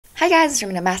Hi guys, it's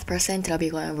Jermaine, a math person. Today I'll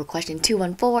be going over question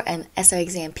 214 and SOA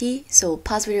exam P. So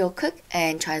pause video quick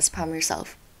and try this problem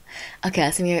yourself.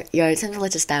 Okay, so your attention,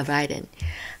 let's just dive right in.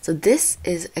 So this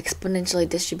is exponentially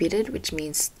distributed, which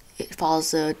means it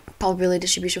follows the probability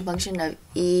distribution function of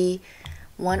e1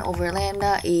 over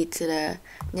lambda, e to the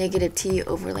negative t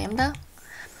over lambda.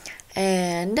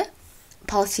 And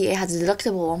policy A has a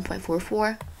deductible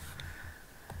 1.44.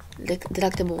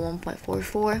 Deductible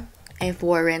 1.44. And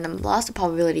for random loss, the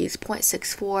probability is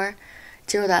 0.64.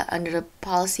 That under the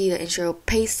policy, the insurer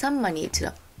pays some money to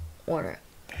the owner.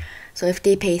 So if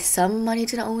they pay some money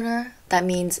to the owner, that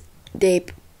means the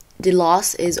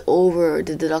loss is over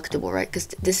the deductible, right? Because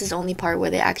this is the only part where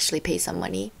they actually pay some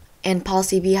money. And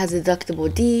policy B has a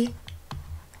deductible D.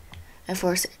 And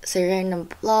for say random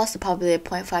loss, the probability of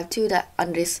 0.52, that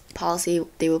under this policy,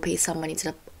 they will pay some money to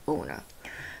the owner.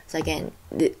 So again,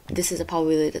 this is a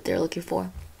probability that they're looking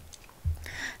for.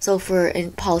 So for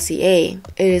in policy A,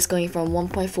 it is going from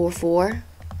 1.44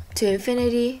 to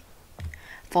infinity,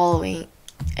 following,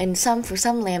 and for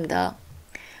some lambda,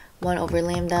 1 over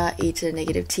lambda e to the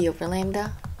negative t over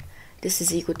lambda. This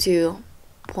is equal to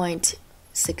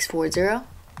 0.640.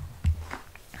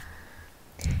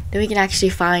 Then we can actually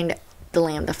find the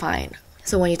lambda find.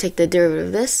 So when you take the derivative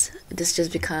of this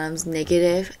just becomes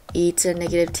negative e to the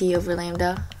negative t over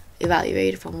lambda,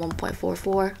 evaluated from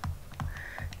 1.44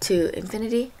 to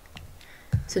infinity.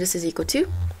 So this is equal to,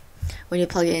 when you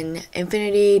plug in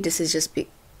infinity, this is just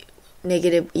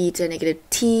negative e to negative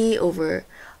t over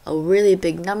a really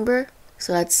big number.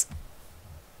 So that's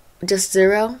just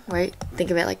 0, right? Think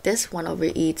of it like this, 1 over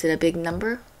e to the big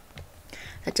number.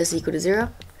 That's just equal to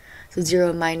 0. So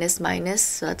 0 minus minus,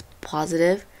 so that's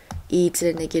positive e to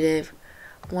the negative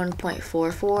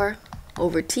 1.44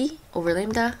 over t over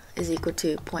lambda is equal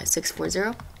to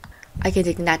 0.640. I can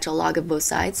take the natural log of both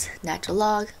sides. Natural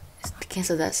log,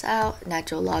 cancel this out.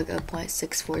 Natural log of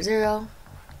 0.640.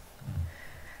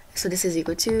 So this is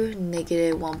equal to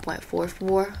negative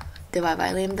 1.44 divided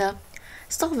by lambda.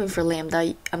 Solving for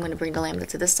lambda, I'm going to bring the lambda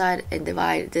to this side and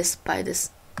divide this by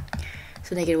this.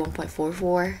 So negative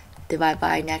 1.44 divided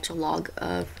by natural log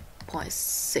of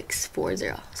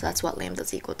 0.640. So that's what lambda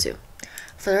is equal to.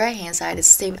 For the right hand side, it's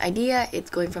the same idea. It's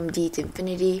going from d to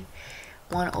infinity.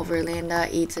 1 over lambda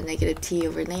e to negative t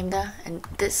over lambda, and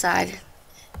this side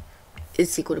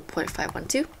is equal to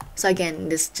 0.512. So again,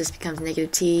 this just becomes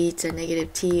negative t to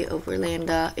negative t over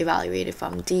lambda, evaluated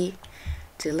from d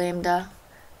to lambda.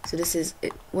 So this is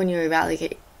when you're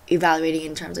evaluating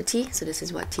in terms of t, so this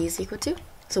is what t is equal to.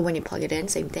 So when you plug it in,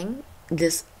 same thing.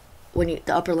 The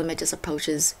upper limit just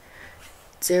approaches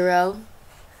 0,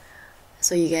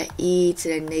 so you get e to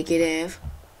the negative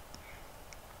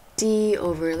d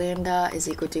over lambda is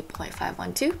equal to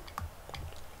 0.512.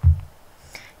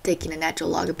 Taking the natural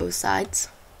log of both sides,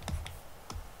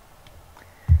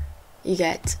 you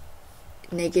get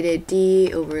negative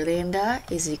d over lambda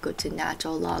is equal to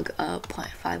natural log of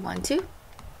 0.512.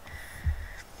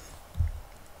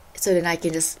 So then I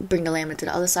can just bring the lambda to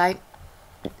the other side.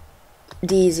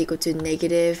 D is equal to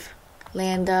negative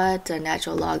lambda to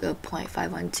natural log of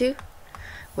 0.512,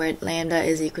 where lambda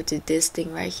is equal to this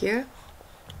thing right here.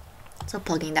 So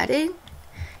plugging that in,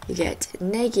 you get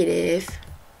negative,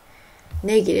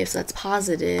 so that's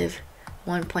positive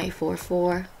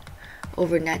 1.44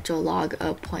 over natural log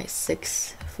of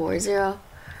 0.640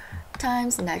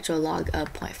 times natural log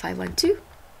of 0.512.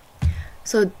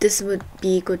 So this would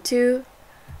be equal to,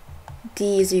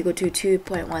 D is equal to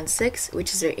 2.16,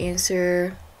 which is our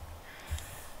answer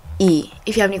E.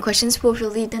 If you have any questions, feel free to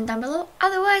leave them down below.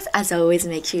 Otherwise, as always,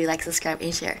 make sure you like, subscribe,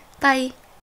 and share. Bye!